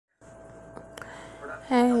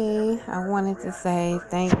Hey, I wanted to say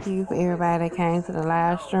thank you for everybody that came to the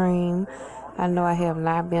live stream. I know I have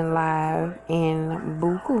not been live in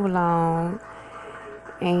buku long,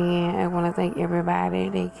 and I want to thank everybody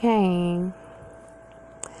that came.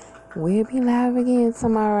 We'll be live again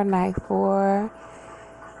tomorrow night for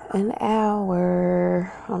an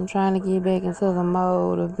hour. I'm trying to get back into the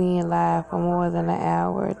mode of being live for more than an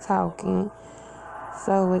hour talking.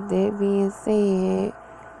 So with that being said,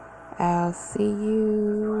 I'll see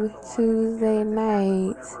you Tuesday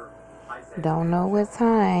night. Don't know what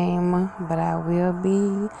time, but I will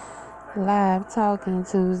be live talking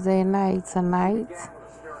Tuesday night tonight.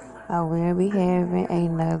 I will be having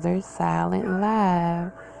another silent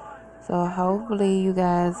live. So hopefully you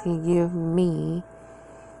guys can give me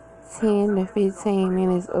 10 to 15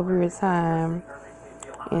 minutes of your time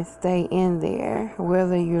and stay in there.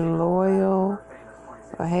 Whether you're loyal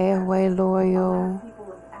or halfway loyal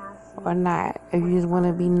or not. If you just want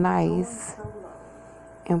to be nice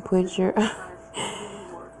and put your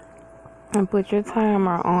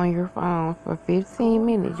timer on your phone for 15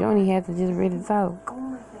 minutes. You only have to just really talk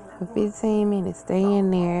for 15 minutes. Stay in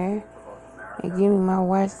there and give me my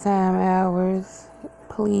watch time hours.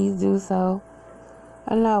 Please do so.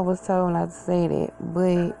 I know I was told not to say that,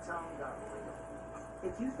 but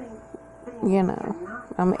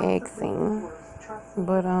I'm asking.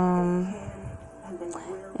 But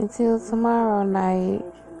until tomorrow night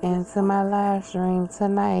and to my live stream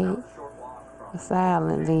tonight,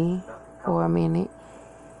 silently for a minute,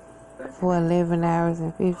 for 11 hours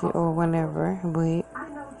and 50 or whatever. But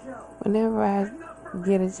whenever I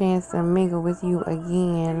get a chance to mingle with you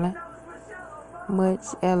again, much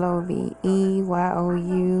LOVEYOU,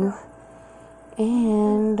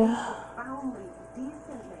 and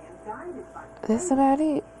that's about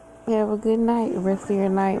it. Have a good night, rest of your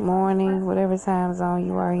night, morning, whatever time zone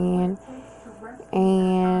you are in,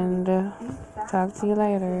 and talk to you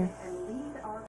later.